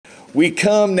We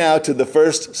come now to the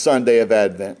first Sunday of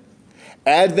Advent.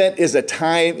 Advent is a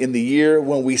time in the year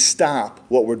when we stop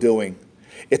what we're doing.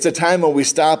 It's a time when we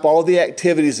stop all the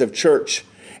activities of church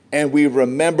and we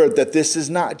remember that this is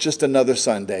not just another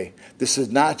Sunday. This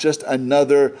is not just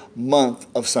another month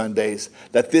of Sundays,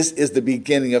 that this is the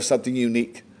beginning of something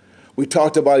unique. We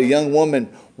talked about a young woman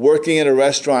working in a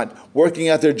restaurant, working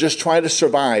out there just trying to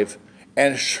survive,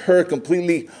 and her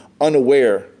completely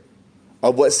unaware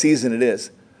of what season it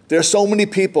is. There are so many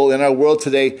people in our world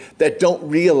today that don't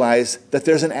realize that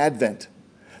there's an Advent.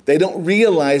 They don't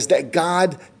realize that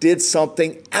God did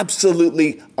something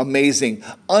absolutely amazing,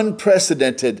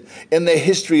 unprecedented in the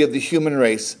history of the human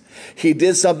race. He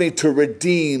did something to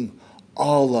redeem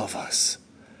all of us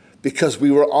because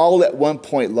we were all at one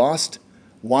point lost,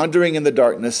 wandering in the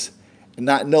darkness, and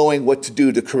not knowing what to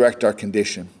do to correct our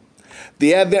condition.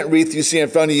 The Advent wreath you see in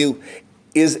front of you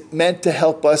is meant to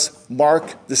help us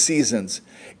mark the seasons.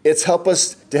 It's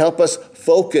to help us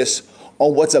focus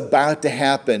on what's about to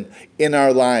happen in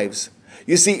our lives.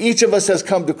 You see, each of us has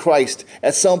come to Christ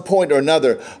at some point or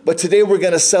another, but today we're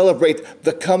going to celebrate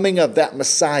the coming of that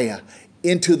Messiah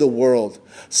into the world,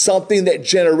 something that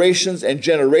generations and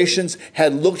generations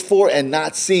had looked for and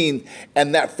not seen,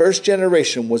 and that first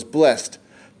generation was blessed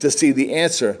to see the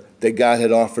answer that God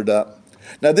had offered up.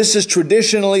 Now, this is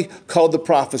traditionally called the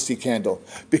prophecy candle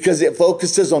because it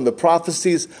focuses on the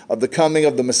prophecies of the coming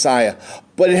of the Messiah.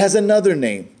 But it has another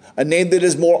name, a name that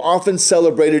is more often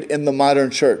celebrated in the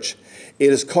modern church.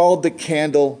 It is called the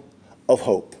candle of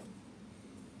hope.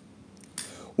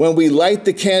 When we light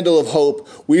the candle of hope,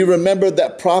 we remember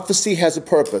that prophecy has a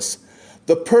purpose.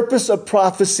 The purpose of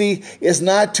prophecy is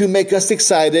not to make us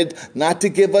excited, not to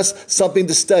give us something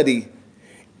to study.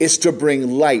 It's to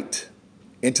bring light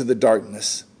into the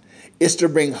darkness. It's to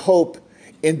bring hope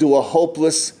into a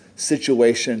hopeless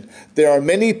situation. There are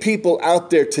many people out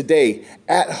there today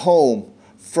at home,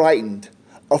 frightened,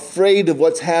 afraid of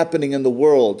what's happening in the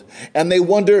world, and they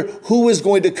wonder who is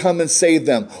going to come and save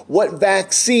them, what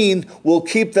vaccine will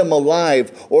keep them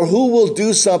alive, or who will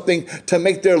do something to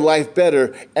make their life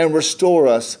better and restore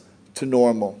us to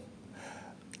normal.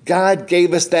 God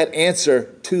gave us that answer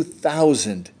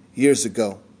 2,000 years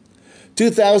ago.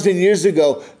 2,000 years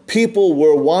ago, people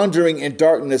were wandering in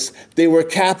darkness. They were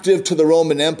captive to the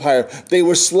Roman Empire. They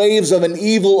were slaves of an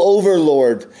evil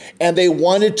overlord, and they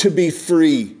wanted to be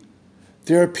free.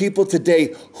 There are people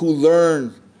today who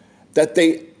learn that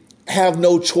they have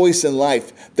no choice in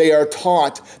life. They are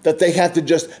taught that they have to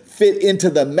just fit into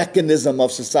the mechanism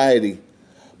of society.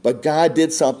 But God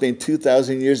did something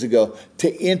 2,000 years ago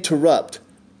to interrupt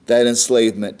that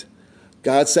enslavement.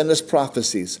 God sent us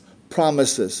prophecies,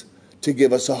 promises, to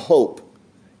give us a hope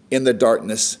in the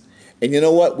darkness. And you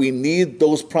know what? We need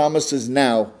those promises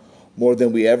now more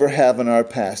than we ever have in our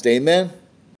past. Amen?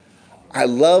 I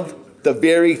love the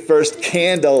very first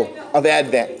candle of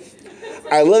Advent.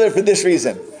 I love it for this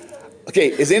reason. Okay,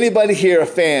 is anybody here a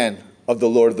fan of The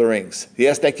Lord of the Rings?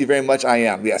 Yes, thank you very much. I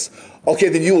am, yes. Okay,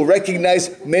 then you will recognize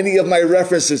many of my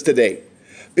references today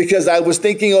because I was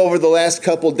thinking over the last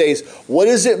couple days, what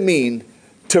does it mean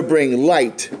to bring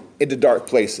light into dark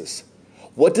places?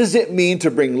 What does it mean to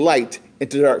bring light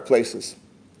into dark places?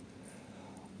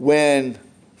 When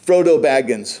Frodo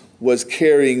Baggins was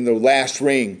carrying the last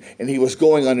ring and he was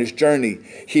going on his journey,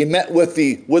 he met with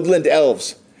the woodland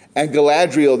elves, and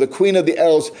Galadriel, the queen of the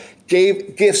elves,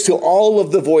 gave gifts to all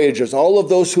of the voyagers, all of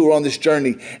those who were on this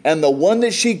journey. And the one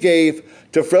that she gave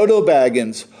to Frodo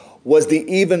Baggins was the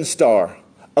even star,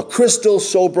 a crystal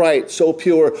so bright, so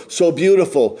pure, so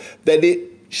beautiful that it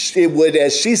would,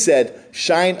 as she said,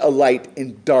 shine a light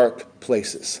in dark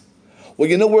places. Well,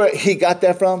 you know where he got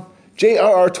that from?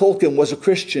 J.R.R. Tolkien was a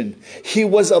Christian. He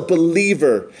was a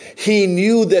believer. He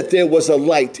knew that there was a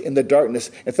light in the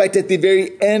darkness. In fact, at the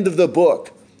very end of the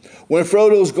book, when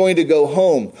Frodo's going to go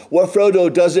home, what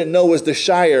Frodo doesn't know is the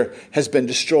Shire has been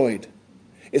destroyed.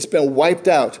 It's been wiped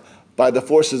out by the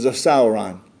forces of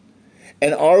Sauron.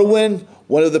 And Arwen,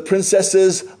 one of the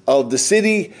princesses of the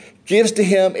city, gives to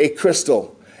him a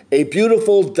crystal, a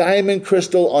beautiful diamond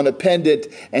crystal on a pendant,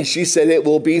 and she said, it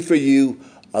will be for you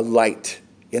a light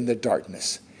in the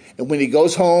darkness. And when he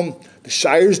goes home, the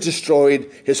Shire's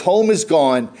destroyed, his home is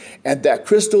gone, and that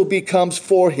crystal becomes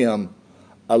for him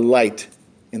a light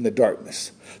in the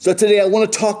darkness. So today I want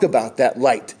to talk about that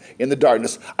light in the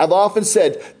darkness. I've often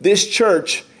said this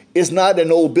church is not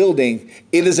an old building,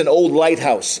 it is an old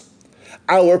lighthouse.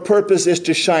 Our purpose is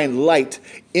to shine light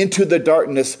into the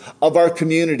darkness of our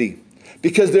community.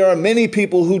 Because there are many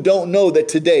people who don't know that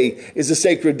today is a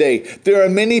sacred day. There are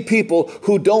many people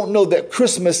who don't know that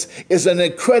Christmas is an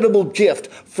incredible gift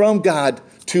from God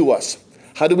to us.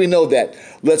 How do we know that?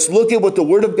 Let's look at what the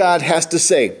Word of God has to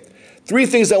say. 3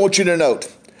 things I want you to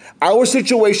note. Our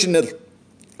situation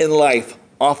in life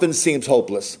often seems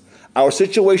hopeless. Our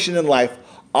situation in life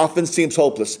often seems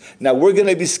hopeless. Now, we're going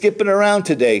to be skipping around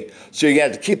today, so you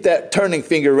got to keep that turning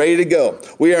finger ready to go.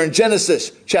 We are in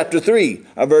Genesis chapter 3,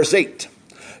 verse 8.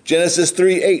 Genesis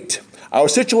 3:8. Our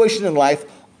situation in life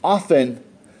often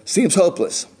seems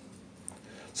hopeless.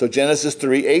 So Genesis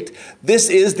 3:8. This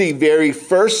is the very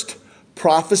first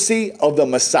prophecy of the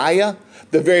Messiah,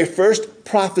 the very first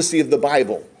prophecy of the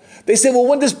Bible. They say, well,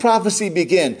 when does prophecy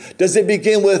begin? Does it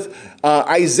begin with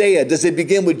Isaiah? Does it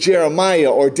begin with Jeremiah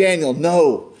or Daniel?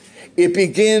 No. It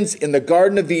begins in the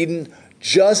Garden of Eden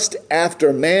just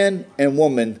after man and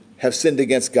woman have sinned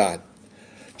against God.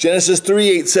 Genesis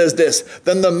 3:8 says this,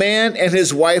 then the man and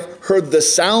his wife heard the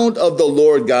sound of the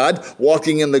Lord God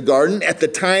walking in the garden at the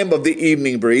time of the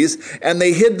evening breeze, and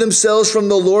they hid themselves from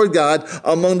the Lord God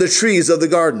among the trees of the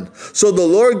garden. So the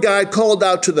Lord God called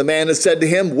out to the man and said to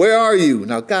him, where are you?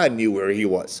 Now God knew where he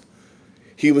was.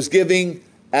 He was giving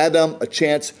Adam a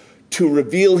chance to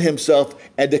reveal himself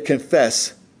and to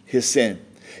confess his sin.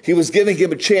 He was giving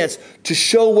him a chance to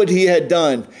show what he had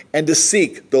done and to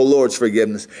seek the Lord's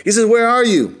forgiveness. He says, where are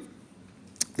you?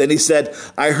 Then he said,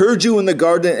 I heard you in the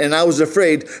garden and I was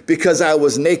afraid because I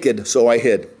was naked, so I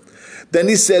hid. Then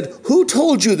he said, who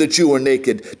told you that you were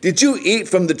naked? Did you eat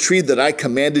from the tree that I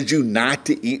commanded you not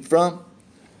to eat from?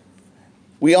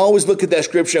 We always look at that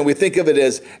scripture and we think of it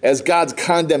as God's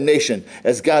condemnation,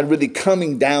 as God really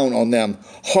coming down on them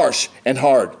harsh and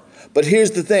hard. But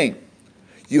here's the thing.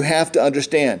 You have to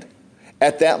understand,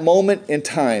 at that moment in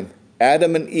time,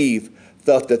 Adam and Eve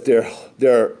felt that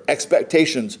their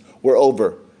expectations were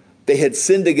over. They had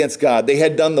sinned against God. They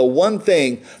had done the one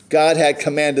thing God had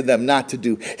commanded them not to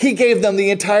do. He gave them the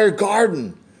entire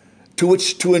garden to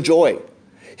which to enjoy.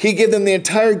 He gave them the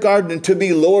entire garden to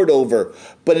be Lord over.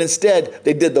 But instead,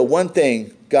 they did the one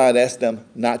thing God asked them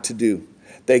not to do.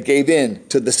 They gave in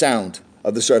to the sound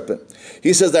of the serpent.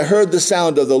 He says, I heard the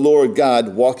sound of the Lord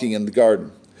God walking in the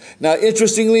garden. Now,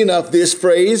 interestingly enough, this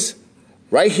phrase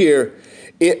right here,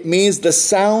 it means the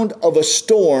sound of a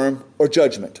storm or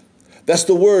judgment. That's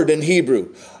the word in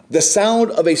Hebrew. The sound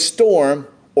of a storm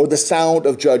or the sound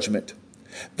of judgment.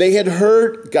 They had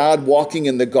heard God walking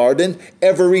in the garden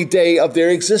every day of their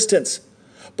existence.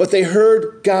 But they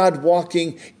heard God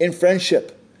walking in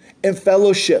friendship, in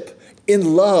fellowship,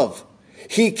 in love.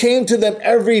 He came to them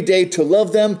every day to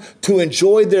love them, to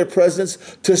enjoy their presence,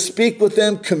 to speak with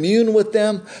them, commune with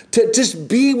them, to just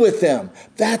be with them.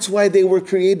 That's why they were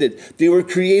created. They were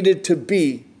created to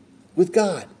be with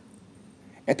God.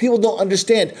 And people don't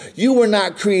understand. You were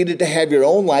not created to have your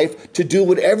own life, to do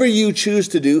whatever you choose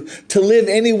to do, to live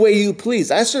any way you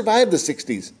please. I survived the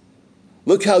 60s.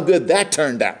 Look how good that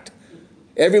turned out.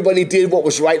 Everybody did what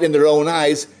was right in their own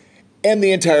eyes, and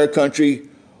the entire country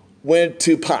went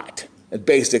to pot.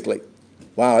 Basically.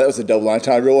 Wow, that was a double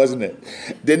entendre, wasn't it?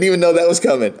 Didn't even know that was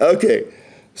coming. Okay.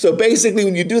 So basically,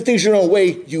 when you do things your own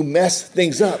way, you mess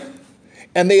things up.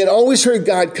 And they had always heard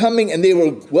God coming, and they were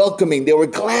welcoming. They were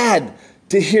glad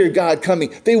to hear God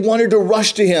coming. They wanted to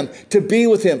rush to him, to be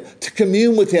with him, to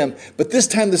commune with him. But this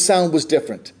time the sound was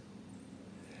different.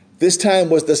 This time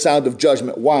was the sound of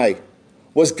judgment. Why?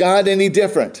 Was God any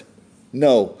different?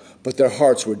 No, but their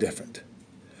hearts were different.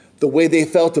 The way they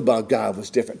felt about God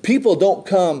was different. People don't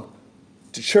come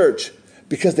to church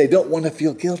because they don't want to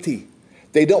feel guilty.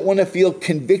 They don't want to feel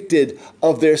convicted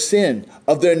of their sin,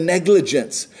 of their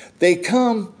negligence. They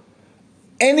come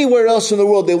anywhere else in the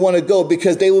world they want to go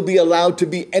because they will be allowed to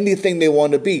be anything they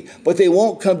want to be. But they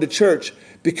won't come to church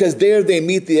because there they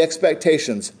meet the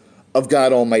expectations of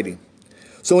God Almighty.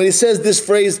 So when he says this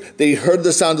phrase, they heard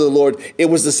the sound of the Lord,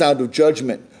 it was the sound of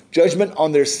judgment. Judgment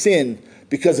on their sin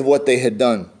because of what they had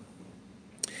done.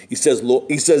 He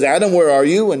says, Adam, where are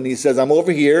you? And he says, I'm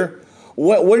over here.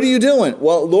 What are you doing?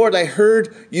 Well, Lord, I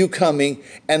heard you coming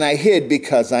and I hid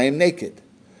because I am naked.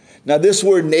 Now, this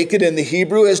word naked in the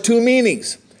Hebrew has 2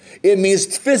 meanings. It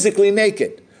means physically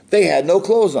naked. They had no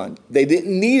clothes on. They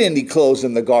didn't need any clothes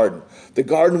in the garden. The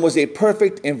garden was a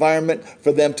perfect environment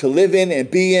for them to live in and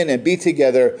be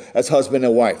together as husband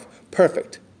and wife.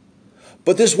 Perfect.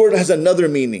 But this word has another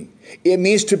meaning. It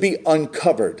means to be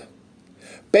uncovered.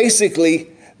 Basically,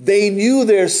 they knew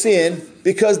their sin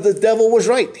because the devil was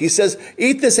right. He says,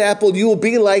 eat this apple, you will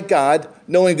be like God,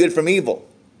 knowing good from evil.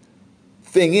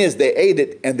 Thing is, they ate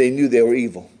it and they knew they were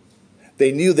evil.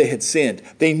 They knew they had sinned.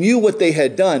 They knew what they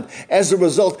had done. As a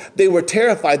result, they were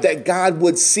terrified that God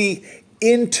would see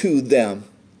into them,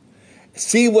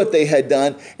 see what they had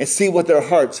done, and see what their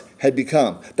hearts had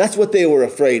become. That's what they were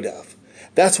afraid of.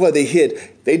 That's why they hid.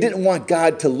 They didn't want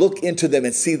God to look into them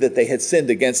and see that they had sinned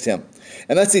against him.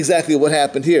 And that's exactly what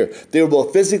happened here. They were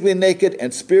both physically naked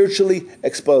and spiritually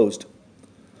exposed.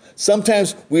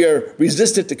 Sometimes we are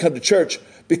resistant to come to church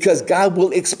because God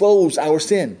will expose our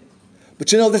sin.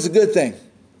 But you know, that's a good thing.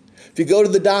 If you go to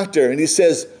the doctor and he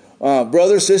says,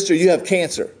 brother, sister, you have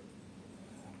cancer,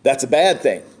 that's a bad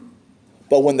thing.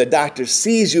 But when the doctor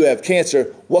sees you have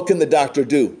cancer, what can the doctor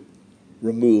do?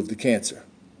 Remove the cancer.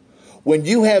 When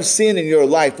you have sin in your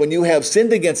life, when you have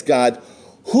sinned against God,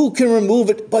 who can remove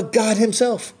it but God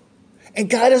himself? And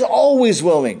God is always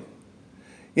willing.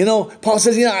 You know, Paul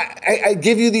says, I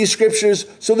give you these scriptures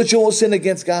so that you won't sin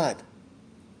against God.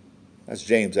 That's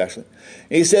James, actually.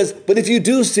 And he says, but if you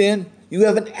do sin, you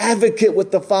have an advocate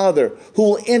with the Father who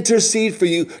will intercede for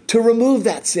you to remove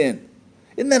that sin.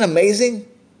 Isn't that amazing?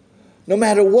 No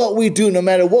matter what we do, no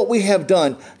matter what we have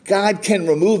done, God can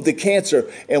remove the cancer.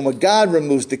 And when God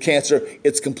removes the cancer,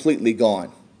 it's completely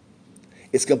gone.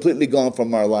 It's completely gone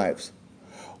from our lives.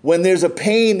 When there's a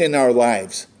pain in our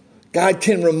lives, God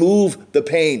can remove the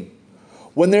pain.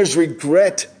 When there's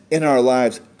regret in our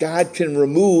lives, God can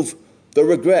remove the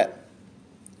regret.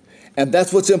 And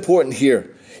that's what's important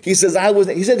here. He says,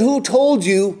 he said, who told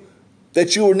you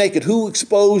that you were naked? Who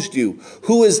exposed you?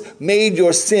 Who has made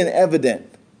your sin evident?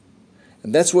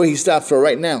 And that's where he stops for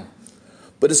right now.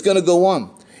 But it's going to go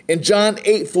on. In John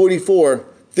 8:44,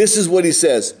 this is what he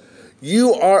says.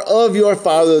 You are of your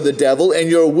father, the devil,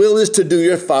 and your will is to do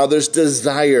your father's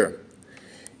desire.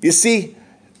 You see,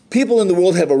 people in the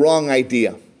world have a wrong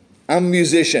idea. I'm a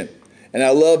musician, and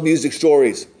I love music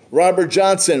stories. Robert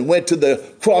Johnson went to the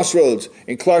crossroads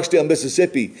in Clarksdale,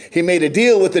 Mississippi. He made a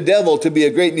deal with the devil to be a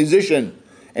great musician,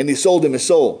 and he sold him his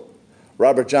soul.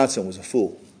 Robert Johnson was a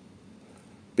fool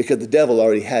because the devil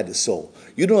already had his soul.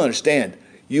 You don't understand.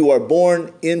 You are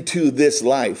born into this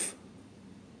life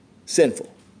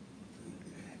sinful.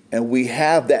 And we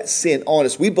have that sin on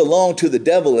us. We belong to the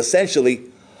devil essentially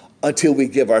until we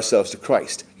give ourselves to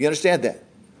Christ. You understand that?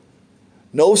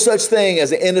 No such thing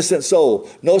as an innocent soul.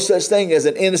 No such thing as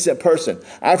an innocent person.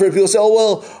 I've heard people say,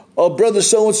 brother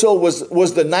so-and-so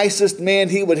was the nicest man.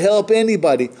 He would help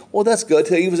anybody. Well, that's good.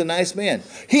 He was a nice man.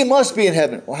 He must be in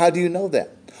heaven. Well, how do you know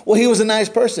that? Well, he was a nice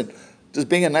person. Does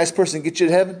being a nice person get you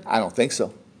to heaven? I don't think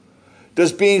so.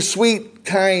 Does being sweet,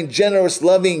 kind, generous,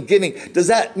 loving, giving, does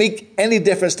that make any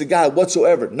difference to God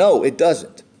whatsoever? No, it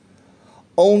doesn't.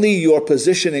 Only your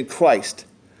position in Christ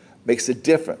makes a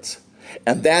difference.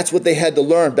 And that's what they had to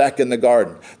learn back in the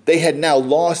garden. They had now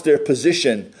lost their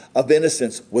position of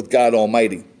innocence with God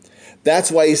Almighty.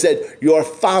 That's why he said, your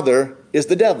father is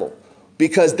the devil.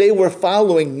 Because they were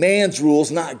following man's rules,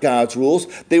 not God's rules.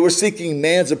 They were seeking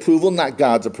man's approval, not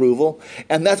God's approval.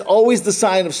 And that's always the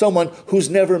sign of someone who's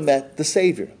never met the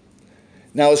Savior.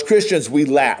 Now, as Christians, we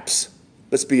lapse.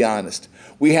 Let's be honest.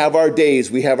 We have our days.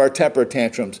 We have our temper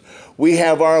tantrums. We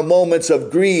have our moments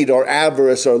of greed or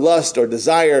avarice or lust or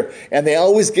desire. And they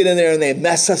always get in there and they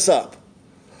mess us up.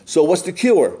 So what's the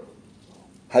cure?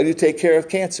 How do you take care of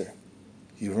cancer?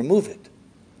 You remove it.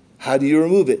 How do you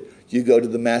remove it? You go to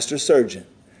the master surgeon.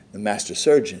 The master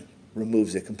surgeon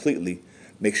removes it completely,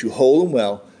 makes you whole and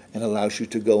well, and allows you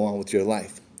to go on with your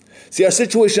life. See, our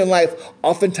situation in life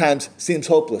oftentimes seems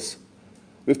hopeless.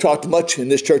 We've talked much in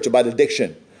this church about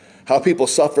addiction, how people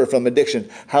suffer from addiction,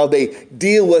 how they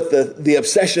deal with the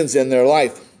obsessions in their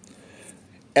life.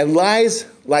 And lies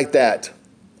like that,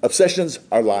 obsessions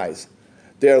are lies.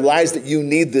 They are lies that you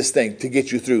need this thing to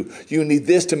get you through. You need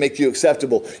this to make you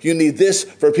acceptable. You need this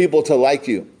for people to like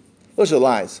you. Those are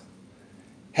lies.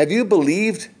 Have you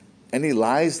believed any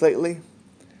lies lately?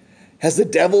 Has the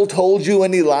devil told you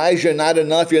any lies? You're not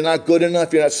enough, you're not good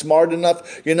enough, you're not smart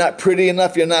enough, you're not pretty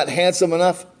enough, you're not handsome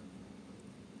enough?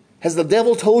 Has the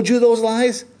devil told you those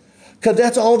lies? Because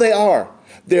that's all they are.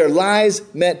 They're lies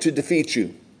meant to defeat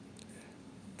you.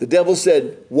 The devil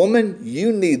said, woman,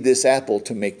 you need this apple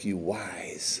to make you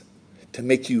wise, to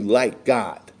make you like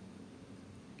God.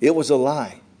 It was a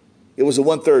lie. It was a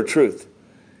 1/3 truth.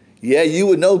 Yeah, you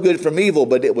would know good from evil,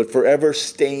 but it would forever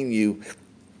stain you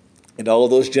and all of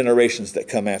those generations that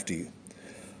come after you.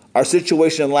 Our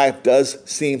situation in life does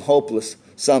seem hopeless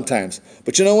sometimes.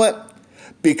 But you know what?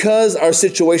 Because our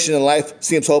situation in life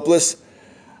seems hopeless,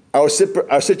 our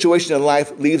situation in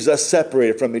life leaves us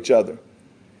separated from each other.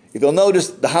 If you'll notice,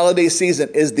 the holiday season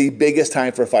is the biggest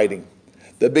time for fighting.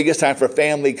 The biggest time for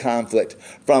family conflict.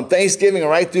 From Thanksgiving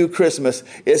right through Christmas,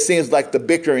 it seems like the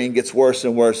bickering gets worse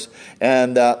and worse,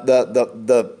 and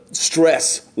the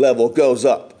stress level goes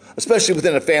up, especially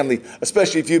within a family,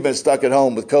 especially if you've been stuck at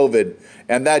home with COVID,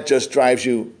 and that just drives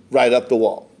you right up the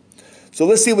wall. So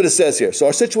let's see what it says here. So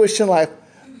our situation in life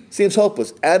seems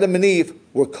hopeless. Adam and Eve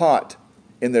were caught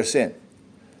in their sin.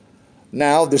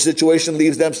 Now, the situation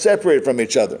leaves them separated from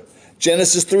each other.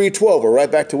 Genesis 3:12, we're right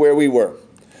back to where we were.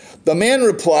 The man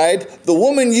replied, the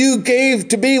woman you gave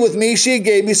to be with me, she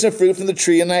gave me some fruit from the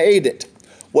tree and I ate it.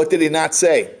 What did he not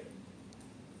say?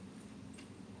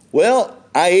 Well,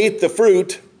 I ate the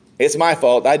fruit. It's my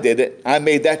fault. I did it. I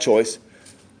made that choice.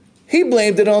 He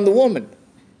blamed it on the woman.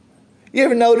 You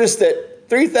ever notice that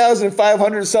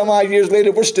 3,500 some odd years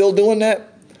later, we're still doing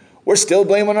that? We're still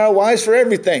blaming our wives for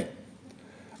everything.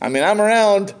 I mean, I'm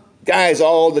around guys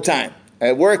all the time.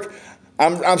 At work,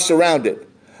 I'm surrounded.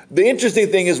 The interesting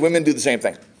thing is women do the same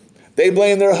thing. They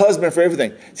blame their husband for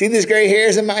everything. See these gray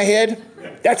hairs in my head?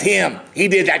 That's him. He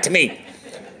did that to me.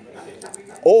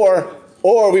 Or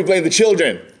we blame the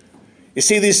children. You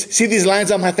see these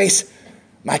lines on my face?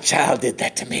 My child did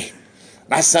that to me.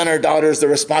 My son or daughter is the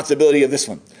responsibility of this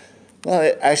one.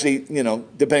 Well, actually,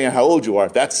 depending on how old you are,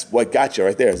 that's what got you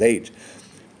right there is age.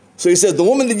 So he says, the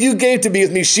woman that you gave to be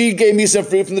with me, she gave me some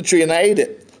fruit from the tree and I ate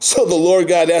it. So the Lord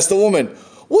God asked the woman,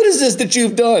 what is this that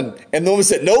you've done? And the woman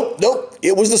said, nope,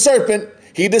 it was the serpent.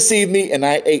 He deceived me and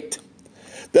I ate.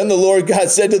 Then the Lord God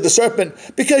said to the serpent,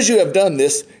 because you have done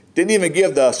this, didn't even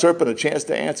give the serpent a chance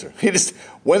to answer. He just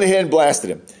went ahead and blasted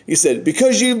him. He said,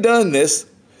 because you've done this,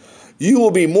 you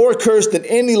will be more cursed than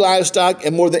any livestock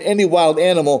and more than any wild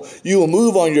animal. You will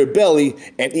move on your belly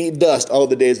and eat dust all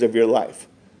the days of your life.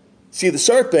 See, the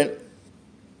serpent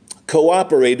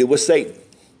cooperated with Satan.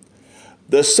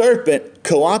 The serpent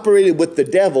cooperated with the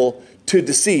devil to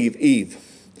deceive Eve.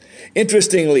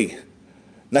 Interestingly,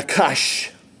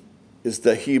 Nakash is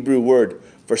the Hebrew word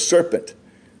for serpent.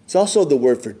 It's also the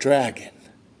word for dragon.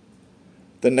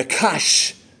 The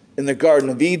Nakash in the Garden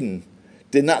of Eden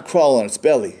did not crawl on its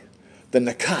belly. The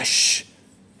Nakash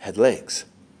had legs.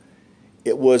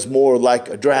 It was more like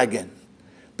a dragon.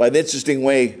 By an interesting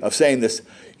way of saying this,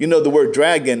 the word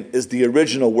dragon is the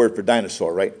original word for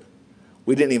dinosaur, right?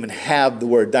 We didn't even have the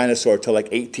word dinosaur till like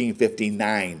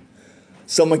 1859.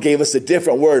 Someone gave us a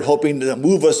different word, hoping to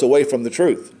move us away from the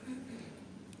truth.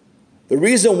 The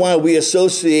reason why we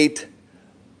associate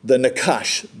the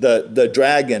Nakash, the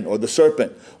dragon or the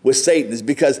serpent, with Satan is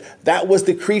because that was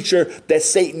the creature that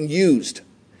Satan used.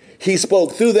 He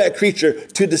spoke through that creature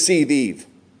to deceive Eve.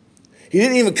 He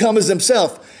didn't even come as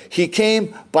himself. He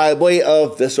came by way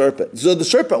of the serpent. So the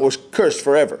serpent was cursed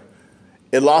forever.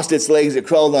 It lost its legs. It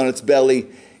crawled on its belly.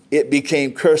 It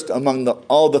became cursed among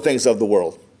all the things of the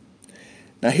world.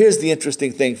 Now here's the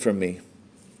interesting thing for me.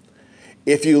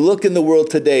 If you look in the world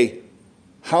today,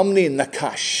 how many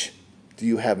Nakash do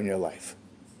you have in your life?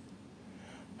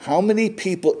 How many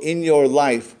people in your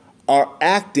life are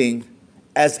acting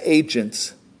as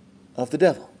agents of the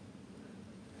devil?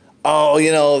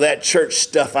 Oh, that church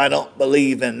stuff, I don't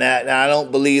believe in that. And I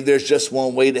don't believe there's just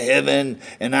one way to heaven.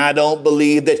 And I don't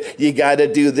believe that you got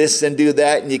to do this and do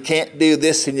that. And you can't do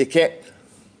this and you can't.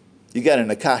 You got a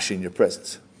Nakash in your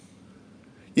presence.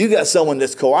 You got someone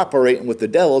that's cooperating with the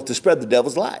devil to spread the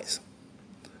devil's lies.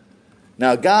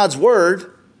 Now, God's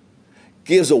word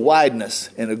gives a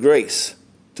wideness and a grace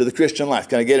to the Christian life.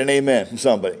 Can I get an amen from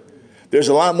somebody? There's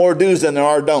a lot more do's than there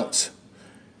are don'ts.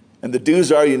 And the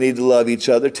do's are you need to love each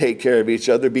other, take care of each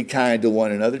other, be kind to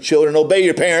one another. Children, obey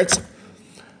your parents.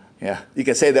 Yeah, you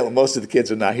can say that when most of the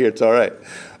kids are not here. It's all right.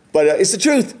 But it's the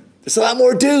truth. There's a lot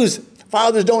more do's.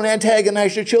 Fathers, don't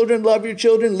antagonize your children. Love your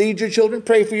children. Lead your children.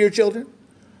 Pray for your children.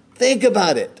 Think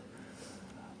about it.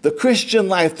 The Christian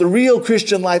life, the real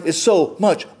Christian life is so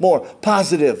much more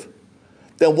positive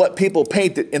than what people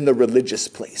paint it in the religious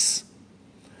place.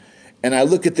 And I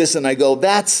look at this and I go,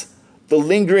 that's the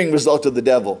lingering result of the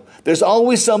devil. There's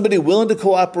always somebody willing to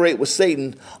cooperate with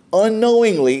Satan,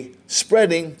 unknowingly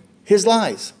spreading his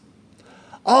lies.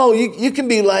 Oh, you can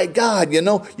be like God,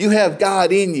 you have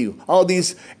God in you. All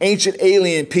these ancient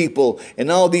alien people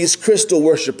and all these crystal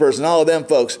worshipers and all of them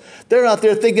folks, they're out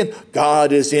there thinking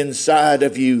God is inside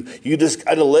of you. You just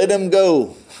got to let him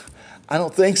go. I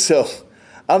don't think so.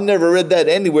 I've never read that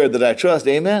anywhere that I trust.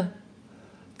 Amen?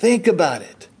 Think about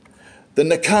it. The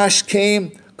Nakash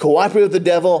came, cooperated with the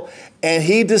devil, and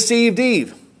he deceived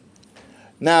Eve.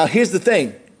 Now, here's the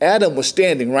thing. Adam was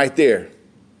standing right there.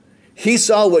 He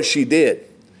saw what she did.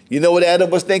 You know what Adam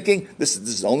was thinking? This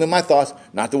is only my thoughts,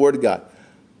 not the word of God.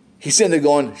 He's sitting there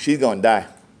going, she's going to die.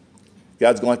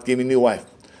 God's going to give me a new wife.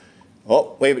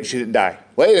 Oh, wait a minute, she didn't die.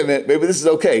 Wait a minute, maybe this is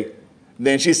okay. And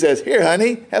then she says, here,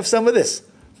 honey, have some of this.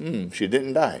 She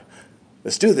didn't die.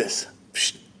 Let's do this.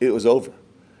 Psh, it was over.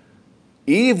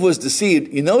 Eve was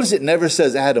deceived. You notice it never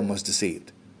says Adam was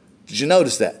deceived. Did you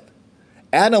notice that?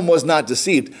 Adam was not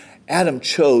deceived. Adam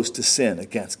chose to sin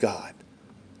against God.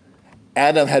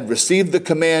 Adam had received the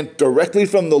command directly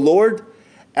from the Lord,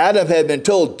 Adam had been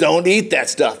told, don't eat that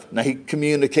stuff. Now he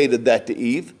communicated that to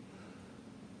Eve.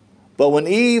 But when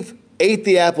Eve ate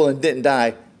the apple and didn't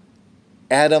die,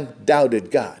 Adam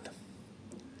doubted God.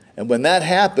 And when that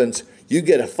happens, you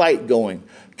get a fight going.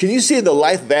 Can you see the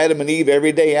life of Adam and Eve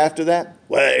every day after that?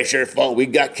 Well, it's your fault. We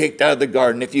got kicked out of the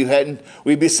garden. If you hadn't,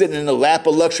 we'd be sitting in the lap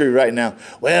of luxury right now.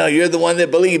 Well, you're the one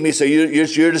that believed me, so you're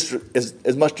just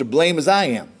as much to blame as I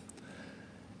am.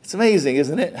 It's amazing,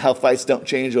 isn't it, how fights don't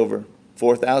change over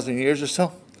 4,000 years or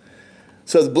so?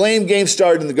 So the blame game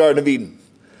started in the Garden of Eden.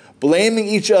 Blaming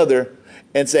each other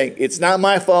and saying, it's not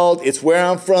my fault, it's where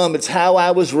I'm from, it's how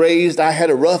I was raised, I had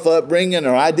a rough upbringing,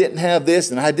 or I didn't have this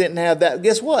and I didn't have that.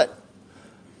 Guess what?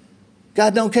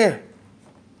 God don't care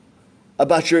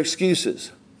about your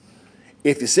excuses.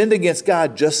 If you sinned against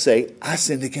God, just say, I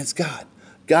sinned against God.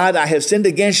 God, I have sinned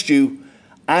against you.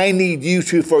 I need you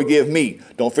to forgive me.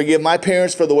 Don't forgive my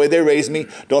parents for the way they raised me.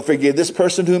 Don't forgive this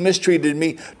person who mistreated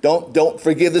me. Don't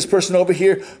forgive this person over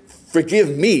here.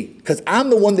 Forgive me, because I'm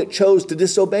the one that chose to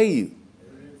disobey you.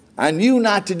 I knew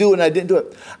not to do it and I didn't do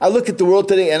it. I look at the world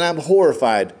today and I'm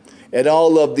horrified at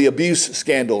all of the abuse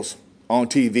scandals on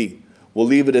TV. We'll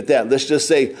leave it at that. Let's just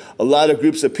say a lot of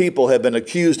groups of people have been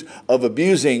accused of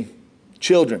abusing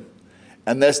children.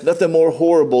 And that's nothing more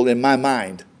horrible in my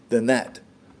mind than that.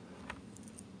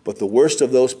 But the worst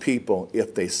of those people,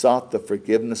 if they sought the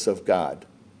forgiveness of God,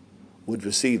 would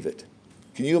receive it.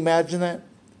 Can you imagine that?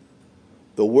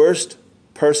 The worst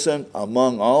person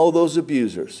among all those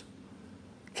abusers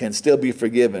can still be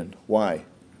forgiven. Why?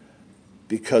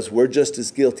 Because we're just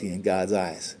as guilty in God's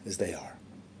eyes as they are.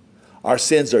 Our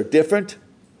sins are different,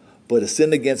 but a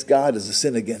sin against God is a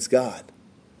sin against God.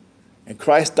 And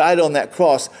Christ died on that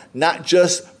cross, not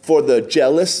just for the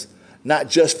jealous, not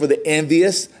just for the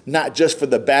envious, not just for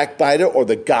the backbiter or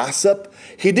the gossip.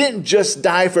 He didn't just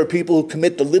die for people who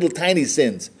commit the little tiny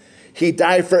sins. He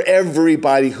died for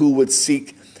everybody who would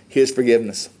seek his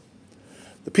forgiveness.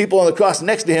 The people on the cross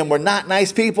next to him were not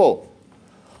nice people.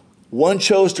 One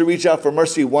chose to reach out for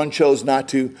mercy, one chose not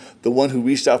to. The one who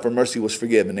reached out for mercy was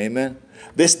forgiven. Amen.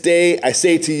 This day I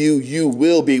say to you, you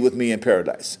will be with me in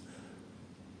paradise.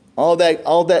 All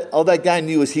that guy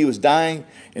knew is he was dying,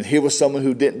 and here was someone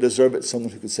who didn't deserve it,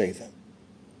 someone who could save him.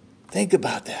 Think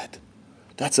about that.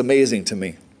 That's amazing to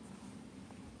me.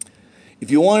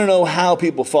 If you want to know how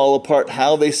people fall apart,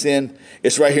 how they sin,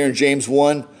 it's right here in James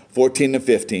 1, 14 and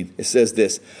 15. It says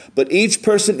this, but each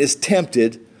person is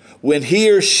tempted when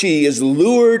he or she is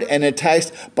lured and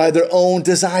enticed by their own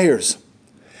desires.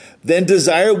 Then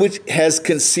desire, which has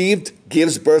conceived,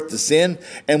 gives birth to sin,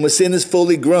 and when sin is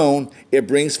fully grown, it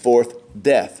brings forth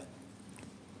death.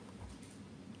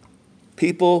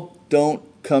 People don't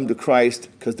come to Christ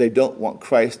because they don't want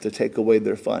Christ to take away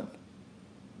their fun.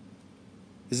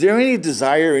 Is there any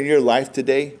desire in your life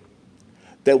today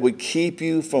that would keep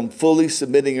you from fully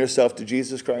submitting yourself to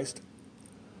Jesus Christ?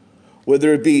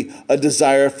 Whether it be a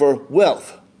desire for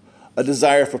wealth, a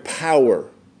desire for power,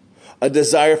 a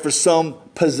desire for some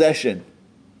possession.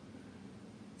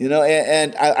 You know,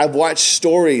 and I've watched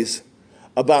stories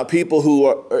about people who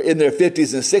are in their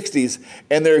 50s and 60s,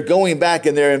 and they're going back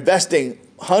and they're investing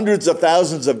hundreds of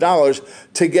thousands of dollars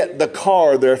to get the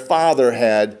car their father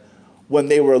had when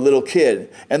they were a little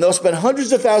kid. And they'll spend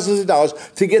hundreds of thousands of dollars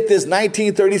to get this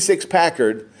 1936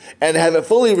 Packard and have it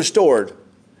fully restored.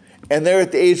 And they're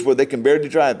at the age where they can barely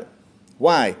drive it.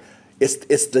 Why?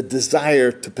 It's the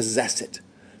desire to possess it,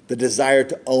 the desire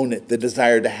to own it, the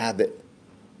desire to have it.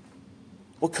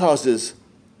 What causes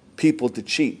people to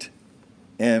cheat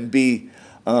and be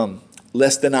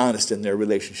less than honest in their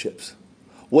relationships?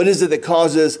 What is it that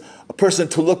causes a person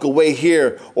to look away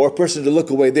here or a person to look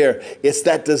away there? It's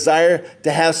that desire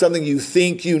to have something you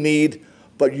think you need,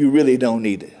 but you really don't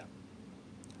need it.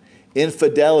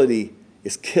 Infidelity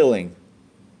is killing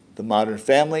the modern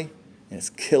family, and it's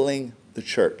killing the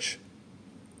church.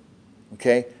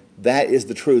 Okay? That is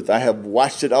the truth. I have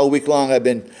watched it all week long. I've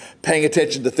been paying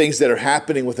attention to things that are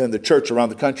happening within the church around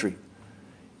the country.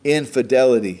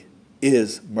 Infidelity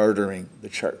is murdering the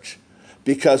church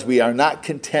because we are not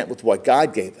content with what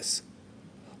God gave us.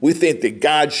 We think that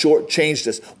God shortchanged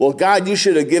us. Well, God, you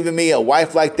should have given me a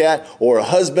wife like that or a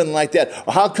husband like that.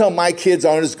 Or how come my kids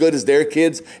aren't as good as their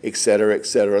kids, etc.,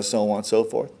 so on and so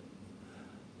forth.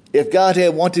 If God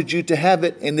had wanted you to have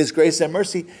it in his grace and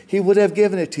mercy, he would have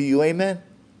given it to you. Amen.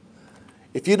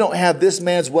 If you don't have this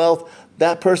man's wealth,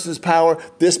 that person's power,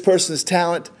 this person's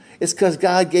talent, it's because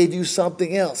God gave you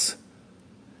something else.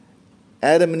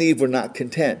 Adam and Eve were not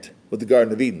content with the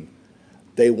Garden of Eden.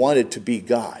 They wanted to be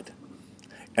God.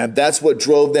 And that's what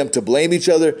drove them to blame each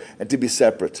other and to be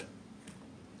separate.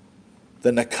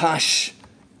 The Nakash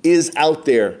is out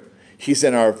there. He's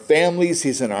in our families.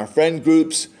 He's in our friend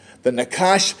groups. The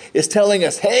Nakash is telling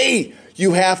us, hey,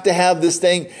 you have to have this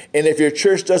thing. And if your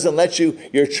church doesn't let you,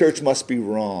 your church must be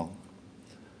wrong.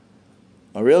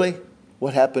 Oh, really?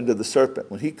 What happened to the serpent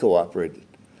when he cooperated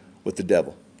with the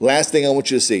devil? Last thing I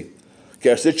want you to see. Okay,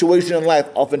 our situation in life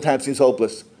oftentimes seems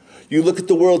hopeless. You look at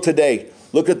the world today.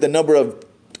 Look at the number of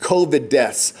COVID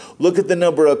deaths. Look at the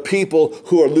number of people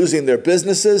who are losing their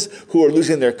businesses, who are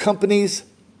losing their companies,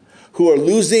 who are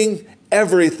losing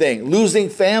everything, losing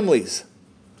families.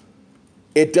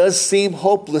 It does seem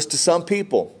hopeless to some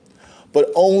people, but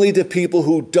only to people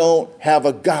who don't have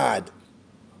a God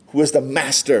who is the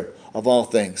master of all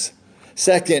things.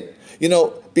 Second,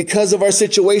 because of our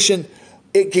situation,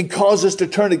 it can cause us to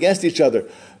turn against each other.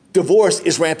 Divorce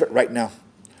is rampant right now.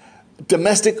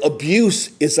 Domestic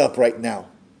abuse is up right now.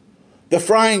 The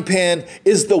frying pan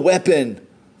is the weapon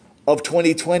of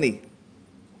 2020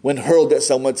 when hurled at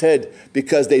someone's head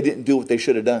because they didn't do what they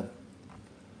should have done.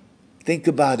 Think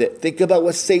about it. Think about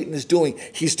what Satan is doing.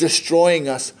 He's destroying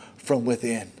us from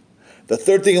within. The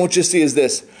third thing I want you to see is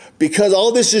this. Because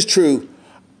all this is true,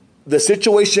 the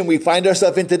situation we find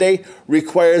ourselves in today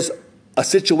requires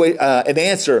an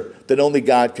answer that only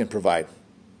God can provide.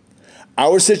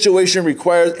 Our situation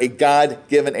requires a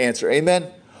God-given answer. Amen?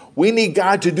 We need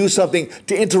God to do something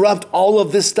to interrupt all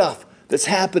of this stuff that's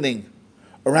happening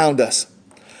around us.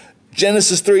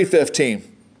 Genesis 3:15.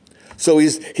 So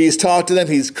he's talked to them.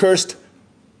 He's cursed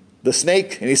the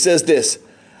snake. And he says this,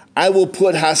 I will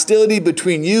put hostility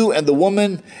between you and the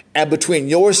woman, and between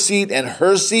your seed and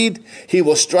her seed. He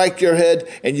will strike your head,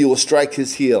 and you will strike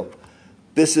his heel.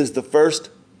 This is the first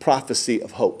prophecy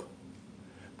of hope.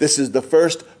 This is the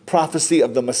first prophecy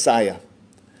of the Messiah.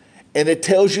 And it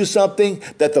tells you something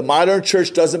that the modern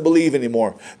church doesn't believe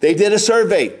anymore. They did a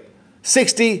survey.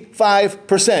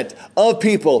 65% of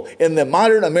people in the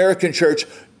modern American church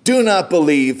do not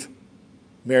believe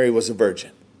Mary was a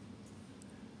virgin.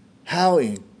 How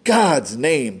in God's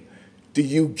name do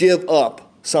you give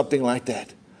up something like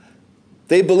that?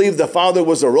 They believe the father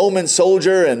was a Roman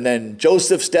soldier, and then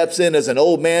Joseph steps in as an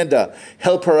old man to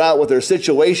help her out with her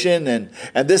situation.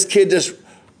 And this kid just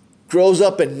grows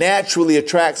up and naturally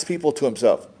attracts people to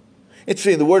himself.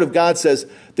 Interesting, the Word of God says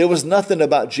there was nothing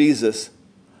about Jesus,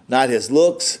 not his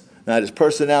looks, not his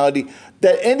personality,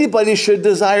 that anybody should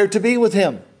desire to be with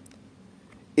him.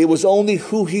 It was only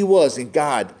who he was in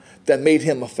God that made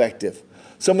him effective.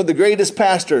 Some of the greatest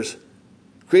pastors,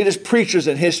 greatest preachers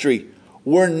in history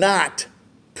were not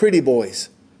pretty boys.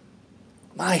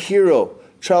 My hero,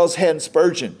 Charles Haddon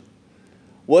Spurgeon,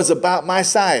 was about my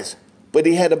size, but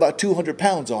he had about 200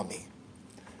 pounds on me.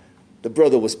 The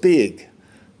brother was big.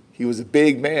 He was a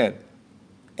big man.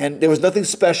 And there was nothing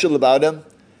special about him,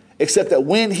 except that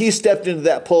when he stepped into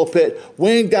that pulpit,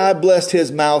 when God blessed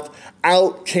his mouth,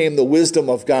 out came the wisdom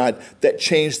of God that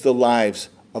changed the lives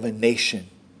of a nation.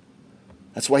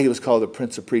 That's why he was called the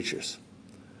Prince of Preachers.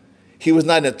 He was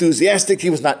not enthusiastic. He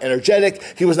was not energetic.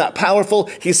 He was not powerful.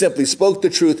 He simply spoke the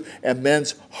truth, and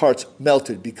men's hearts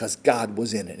melted because God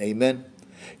was in it. Amen?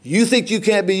 You think you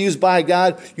can't be used by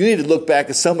God? You need to look back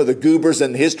at some of the goobers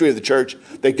in the history of the church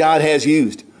that God has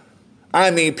used.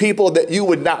 I mean, people that you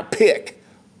would not pick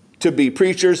to be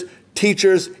preachers,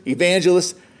 teachers,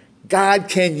 evangelists. God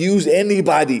can use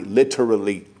anybody,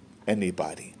 literally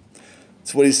anybody.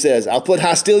 That's what he says. I'll put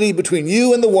hostility between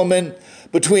you and the woman,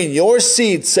 between your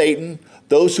seed, Satan,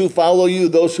 those who follow you,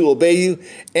 those who obey you,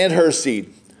 and her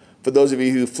seed. For those of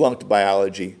you who flunked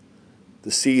biology,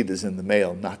 the seed is in the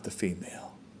male, not the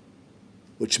female.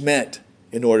 Which meant,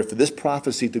 in order for this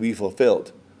prophecy to be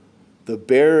fulfilled, the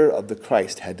bearer of the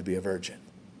Christ had to be a virgin.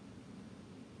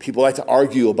 People like to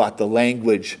argue about the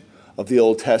language of the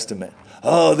Old Testament.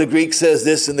 Oh, the Greek says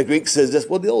this and the Greek says this.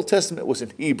 Well, the Old Testament was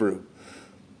in Hebrew,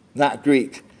 not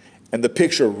Greek. And the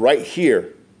picture right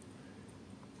here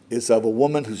is of a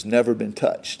woman who's never been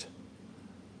touched.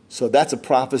 So that's a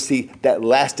prophecy that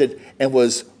lasted and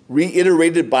was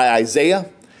reiterated by Isaiah,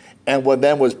 and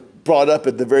then was brought up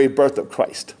at the very birth of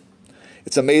Christ.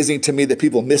 It's amazing to me that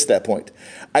people miss that point.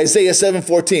 Isaiah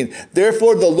 7:14,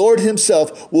 therefore the Lord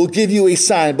himself will give you a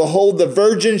sign. Behold, the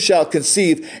virgin shall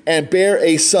conceive and bear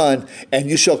a son, and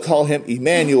you shall call him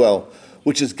Emmanuel,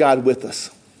 which is God with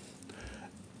us.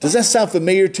 Does that sound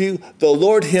familiar to you? The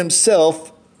Lord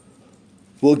himself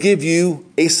will give you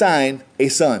a sign, a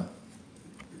son.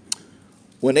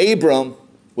 When Abram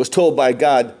was told by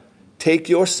God, take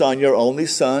your son, your only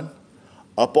son,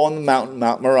 up on the mountain,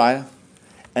 Mount Moriah,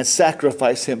 and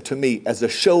sacrifice him to me as a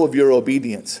show of your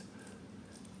obedience,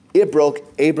 it broke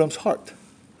Abram's heart.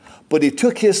 But he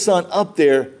took his son up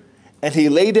there and he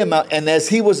laid him out. And as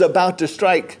he was about to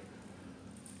strike,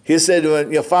 He said,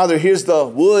 Father, here's the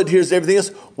wood, here's everything else.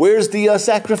 Where's the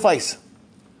sacrifice?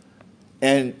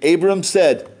 And Abram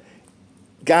said,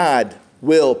 God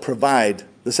will provide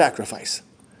the sacrifice.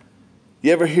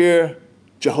 You ever hear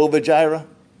Jehovah Jireh?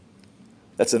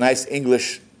 That's a nice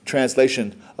English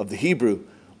translation of the Hebrew,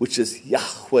 which is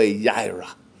Yahweh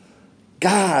Jireh.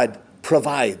 God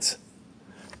provides.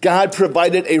 God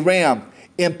provided a ram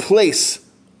in place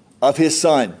of his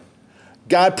son.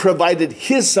 God provided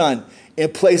his son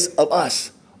in place of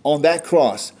us on that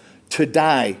cross to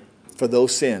die for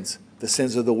those sins, the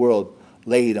sins of the world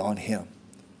laid on him.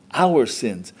 Our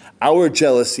sins, our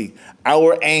jealousy,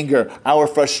 our anger, our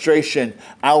frustration,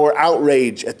 our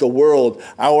outrage at the world,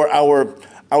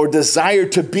 our desire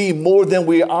to be more than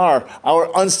we are, our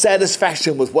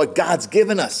unsatisfaction with what God's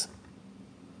given us.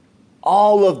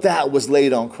 All of that was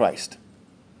laid on Christ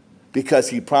because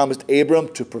he promised Abram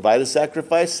to provide a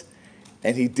sacrifice,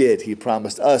 and he did. He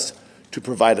promised us to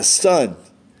provide a son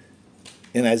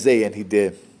in Isaiah, and he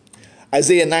did.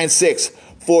 Isaiah 9:6,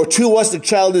 for to us a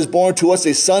child is born, to us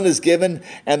a son is given,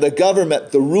 and the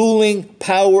government, the ruling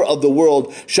power of the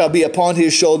world, shall be upon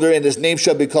his shoulder, and his name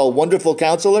shall be called Wonderful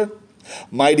Counselor,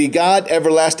 Mighty God,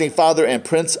 Everlasting Father, and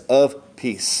Prince of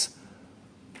Peace.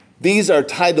 These are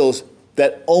titles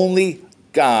that only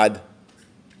God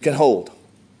can hold,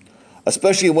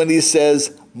 especially when he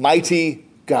says, Mighty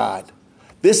God.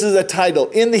 This is a title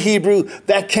in the Hebrew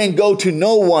that can go to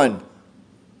no one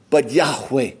but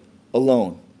Yahweh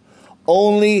alone.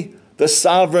 Only the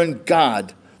sovereign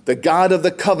God, the God of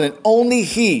the covenant, only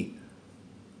he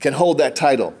can hold that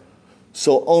title.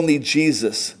 So only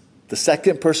Jesus, the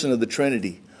second person of the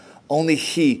Trinity, only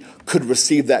he could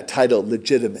receive that title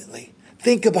legitimately.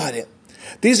 Think about it.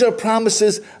 These are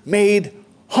promises made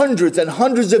hundreds and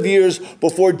hundreds of years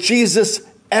before Jesus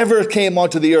ever came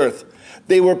onto the earth.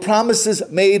 They were promises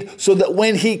made so that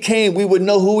when he came, we would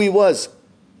know who he was.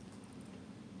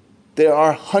 There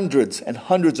are hundreds and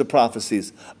hundreds of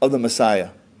prophecies of the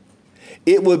Messiah.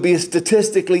 It would be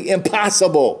statistically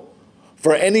impossible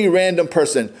for any random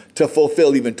person to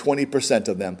fulfill even 20%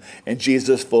 of them. And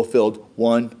Jesus fulfilled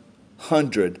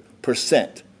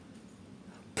 100%.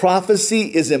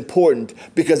 Prophecy is important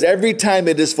because every time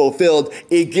it is fulfilled,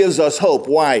 it gives us hope.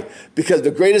 Why? Because the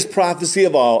greatest prophecy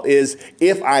of all is,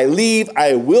 if I leave,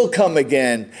 I will come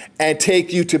again and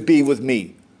take you to be with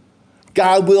me.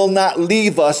 God will not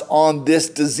leave us on this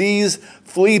disease,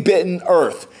 flea-bitten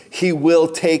earth. He will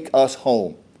take us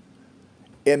home.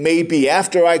 It may be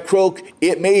after I croak.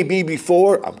 It may be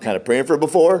before. I'm kind of praying for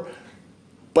before.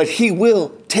 But he will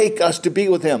take us to be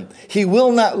with him. He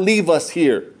will not leave us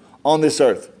here on this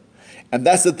earth. And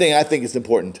that's the thing I think is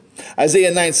important.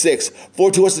 Isaiah 9:6,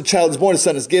 for to us a child is born, a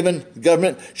son is given, the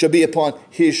government shall be upon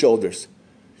his shoulders.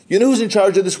 You know who's in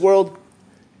charge of this world?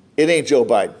 It ain't Joe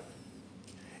Biden.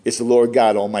 It's the Lord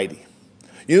God Almighty.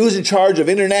 You know who's in charge of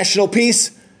international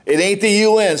peace? It ain't the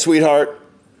UN, sweetheart.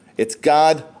 It's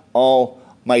God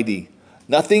Almighty.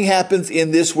 Nothing happens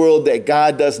in this world that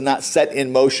God does not set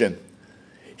in motion.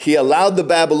 He allowed the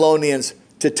Babylonians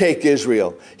to take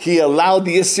Israel. He allowed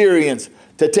the Assyrians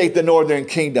to take the northern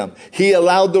kingdom. He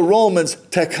allowed the Romans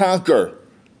to conquer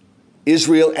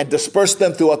Israel and disperse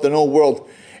them throughout the known world.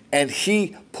 And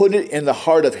he put it in the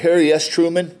heart of Harry S.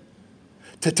 Truman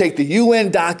to take the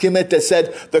UN document that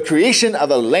said the creation of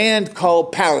a land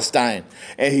called Palestine.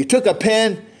 And he took a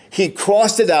pen, he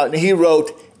crossed it out, and he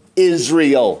wrote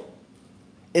Israel.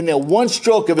 In the one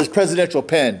stroke of his presidential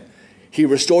pen, he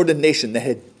restored a nation that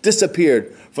had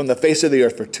disappeared from the face of the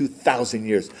earth for 2,000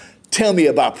 years. Tell me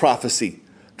about prophecy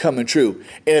coming true.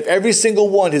 And if every single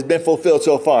one has been fulfilled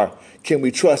so far, can we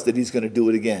trust that he's going to do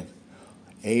it again?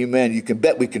 Amen. You can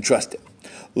bet we can trust it.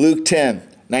 Luke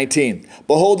 10:19.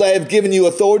 Behold, I have given you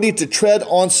authority to tread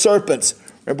on serpents.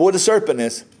 Remember what a serpent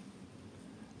is.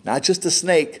 Not just a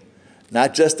snake,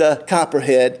 not just a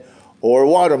copperhead or a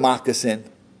water moccasin.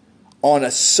 On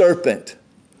a serpent.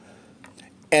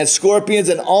 And scorpions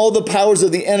and all the powers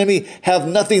of the enemy, have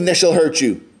nothing that shall hurt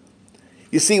you.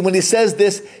 You see, when he says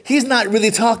this, he's not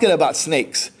really talking about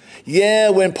snakes. Yeah,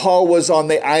 when Paul was on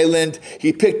the island,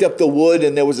 he picked up the wood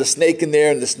and there was a snake in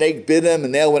there and the snake bit him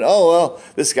and they all went, oh, well,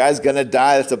 this guy's going to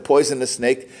die. That's a poisonous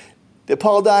snake. Did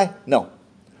Paul die? No.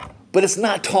 But it's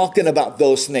not talking about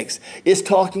those snakes. It's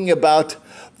talking about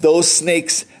those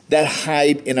snakes that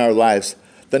hide in our lives.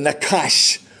 The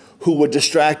Nakash, who would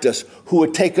distract us, who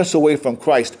would take us away from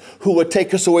Christ, who would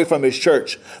take us away from his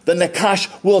church. The Nakash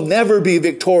will never be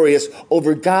victorious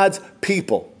over God's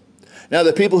people. Now,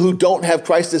 the people who don't have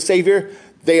Christ as Savior,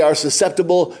 they are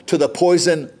susceptible to the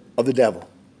poison of the devil.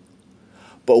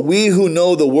 But we who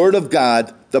know the Word of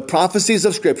God, the prophecies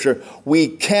of Scripture, we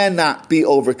cannot be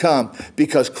overcome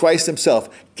because Christ himself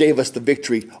gave us the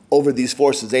victory over these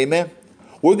forces. Amen?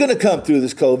 We're going to come through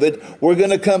this COVID. We're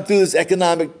going to come through this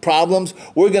economic problems.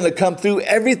 We're going to come through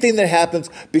everything that happens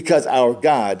because our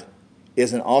God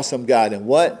is an awesome God. And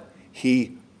what?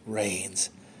 He reigns.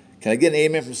 Can I get an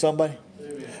amen from somebody?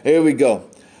 Amen. Here we go.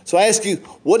 So I ask you,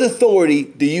 what authority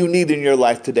do you need in your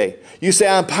life today? You say,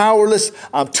 I'm powerless.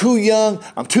 I'm too young.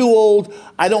 I'm too old.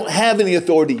 I don't have any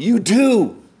authority. You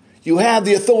do. You have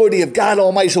the authority of God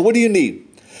Almighty. So what do you need?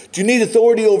 Do you need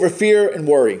authority over fear and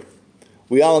worry?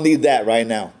 We all need that right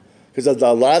now. Because there's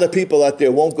a lot of people out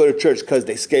there won't go to church because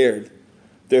they're scared.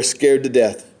 They're scared to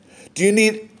death. Do you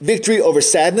need victory over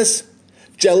sadness,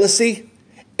 jealousy,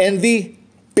 envy,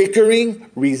 bickering,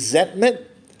 resentment?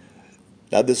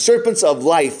 Now, the serpents of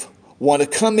life want to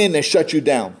come in and shut you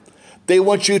down. They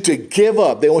want you to give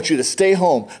up. They want you to stay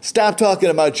home. Stop talking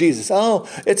about Jesus. Oh,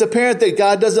 it's apparent that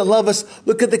God doesn't love us.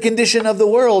 Look at the condition of the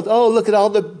world. Oh, look at all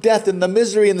the death and the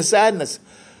misery and the sadness.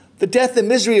 The death and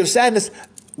misery of sadness,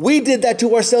 we did that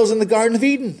to ourselves in the Garden of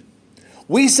Eden.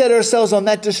 We set ourselves on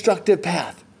that destructive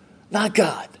path, not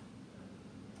God.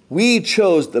 We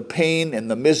chose the pain and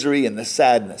the misery and the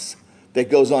sadness that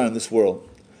goes on in this world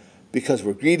because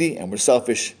we're greedy and we're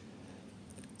selfish.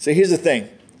 So here's the thing.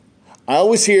 I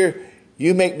always hear,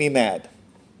 you make me mad.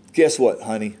 Guess what,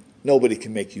 honey? Nobody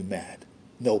can make you mad.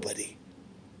 Nobody.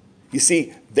 You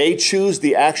see, they choose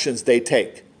the actions they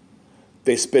take.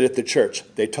 They spit at the church.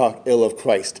 They talk ill of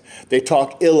Christ. They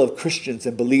talk ill of Christians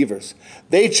and believers.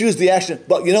 They choose the action.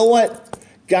 But you know what?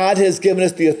 God has given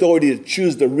us the authority to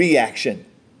choose the reaction.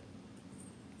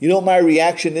 You know what my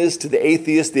reaction is to the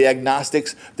atheists, the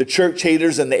agnostics, the church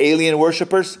haters, and the alien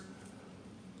worshipers?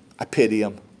 I pity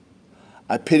them.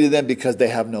 I pity them because they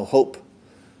have no hope.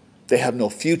 They have no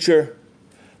future.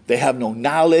 They have no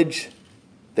knowledge.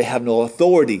 They have no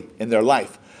authority in their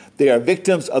life. They are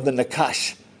victims of the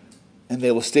Nakash. And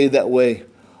they will stay that way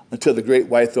until the great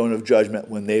white throne of judgment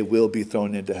when they will be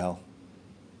thrown into hell.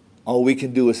 All we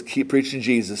can do is keep preaching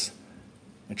Jesus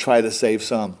and try to save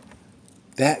some.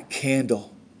 That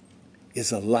candle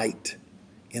is a light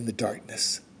in the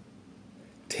darkness.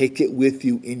 Take it with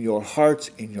you in your hearts,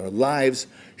 in your lives.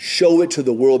 Show it to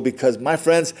the world because, my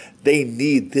friends, they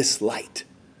need this light.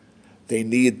 They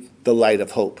need the light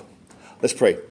of hope. Let's pray.